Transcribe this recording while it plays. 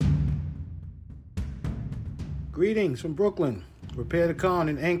Greetings from Brooklyn. Repair the con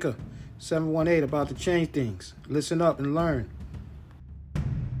and Anchor 718 about to change things. Listen up and learn.